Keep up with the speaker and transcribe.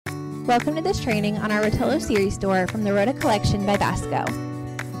Welcome to this training on our Rotolo series door from the Rotolo collection by Basco.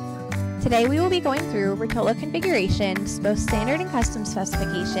 Today we will be going through Rotolo configurations, both standard and custom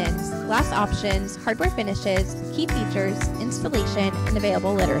specifications, glass options, hardware finishes, key features, installation, and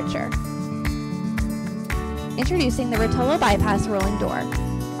available literature. Introducing the Rotolo bypass rolling door.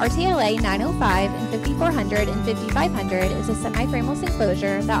 RTLA 905 and 5400 and 5500 is a semi-frameless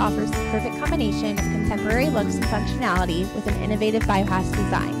enclosure that offers the perfect combination of contemporary looks and functionality with an innovative bypass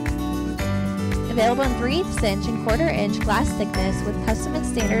design. Available in 3/8 inch and 1/4 inch glass thickness with custom and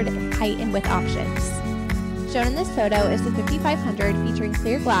standard height and width options. Shown in this photo is the 5500 featuring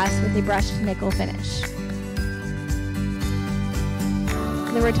clear glass with a brushed nickel finish.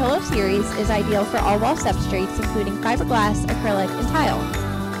 The Rotolo series is ideal for all wall substrates including fiberglass, acrylic, and tile.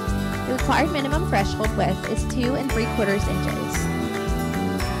 The required minimum threshold width is 2 3/4 inches.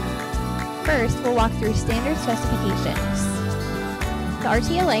 First, we'll walk through standard specifications. The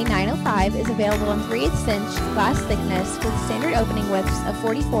RTLA 905 is available in 3/8 inch glass thickness with standard opening widths of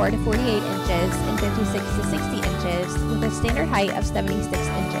 44 to 48 inches and 56 to 60 inches with a standard height of 76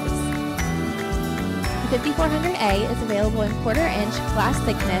 inches. The 5400A is available in 1/4 inch glass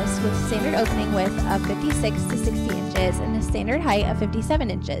thickness with standard opening width of 56 to 60 inches and a standard height of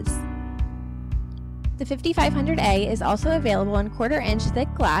 57 inches. The 5500A is also available in 1/4 inch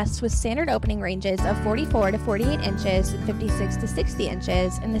thick glass with standard opening ranges of 44 to 48 inches and 56 to 60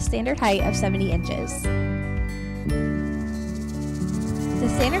 inches and the standard height of 70 inches. The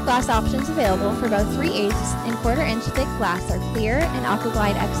standard glass options available for both 3/8 and 1/4 inch thick glass are clear and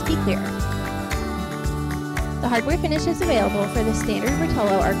AquaGlide XP Clear. The hardware finishes available for the standard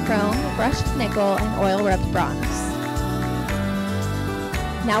Rotolo are chrome, brushed nickel, and oil-rubbed bronze.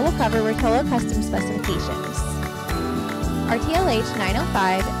 Now we'll cover Rotolo custom specifications. RTLH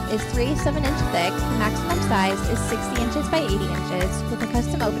 905 is 3/7 inch thick, the maximum size is 60 inches by 80 inches, with a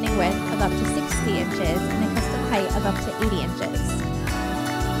custom opening width of up to 60 inches and a custom height of up to 80 inches.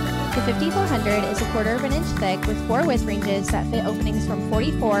 The 5400 is 1/4 inch thick with 4 width ranges that fit openings from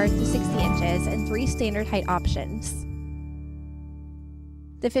 44 to 60 inches and 3 standard height options.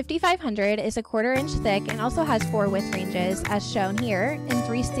 The 5500 is 1/4 inch thick and also has 4 width ranges, as shown here, and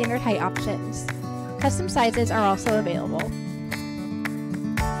 3 standard height options. Custom sizes are also available.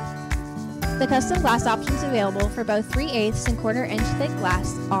 The custom glass options available for both 3/8 and 1/4 inch thick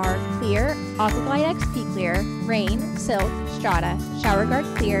glass are Clear, AquaGlide XP Clear, Rain, Silk, Strata, ShowerGuard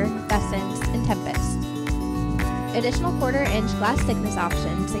Clear, Essence, and Tempest. Additional 1/4 inch glass thickness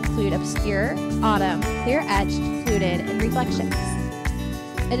options include Obscure, Autumn, Clear Etched, Fluted, and Reflections.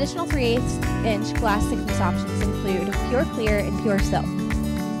 Additional 3/8 inch glass thickness options include Pure Clear and Pure Silk.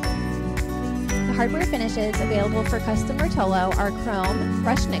 The hardware finishes available for custom Rotolo are chrome,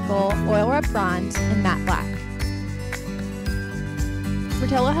 brushed nickel, oil-rubbed bronze, and matte black.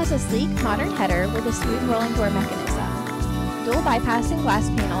 Rotolo has a sleek, modern header with a smooth rolling door mechanism. Dual bypassing glass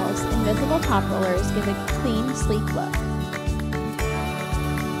panels and visible top rollers give a clean, sleek look.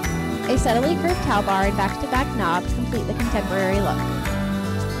 A subtly curved towel bar and back-to-back knob complete the contemporary look.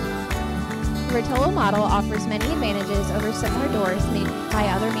 The Rotolo model offers many advantages over similar doors made by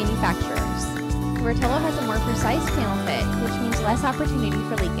other manufacturers. The Rotolo has a more precise panel fit, which means less opportunity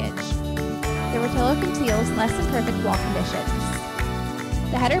for leakage. The Rotolo conceals less than perfect wall conditions.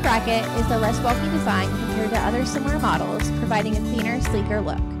 The header bracket is a less bulky design compared to other similar models, providing a cleaner, sleeker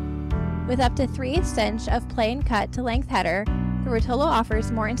look. With up to 3/8 inch of plain cut to length header, the Rotolo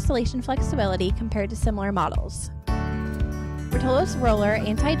offers more installation flexibility compared to similar models. Rotolo's roller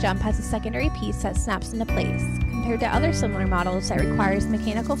anti-jump has a secondary piece that snaps into place, compared to other similar models that requires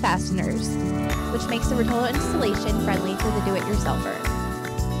mechanical fasteners, which makes the Rotolo installation friendly for the do-it-yourselfer.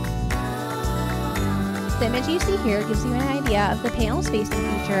 The image you see here gives you an idea of the panel spacing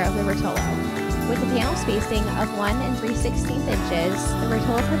feature of the Rotolo. With a panel spacing of 1 3/16 inches, the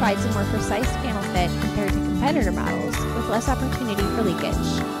Rotolo provides a more precise panel fit compared to competitor models, with less opportunity for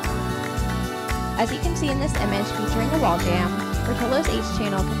leakage. As you can see in this image featuring a wall jamb, Rotolo's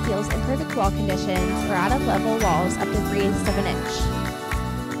H-channel conceals imperfect wall conditions or out-of-level walls up to 3/7 inch.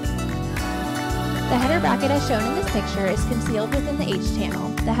 The header bracket as shown in this picture is concealed within the H-channel.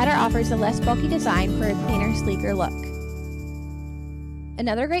 The header offers a less bulky design for a cleaner, sleeker look.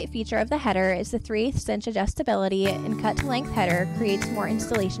 Another great feature of the header is the 3/8 inch adjustability, and cut-to-length header creates more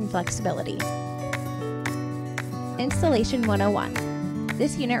installation flexibility. Installation 101.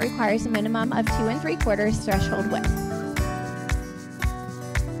 This unit requires a minimum of 2 3/4 threshold width.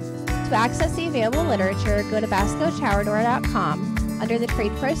 To access the available literature, go to bascoshowerdoor.com under the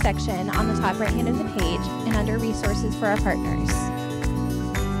Trade Pro section on the top right hand of the page and under Resources for our partners.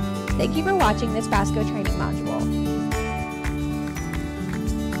 Thank you for watching this Basco training module.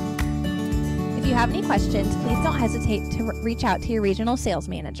 you have any questions, please don't hesitate to reach out to your regional sales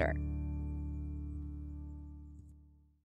manager.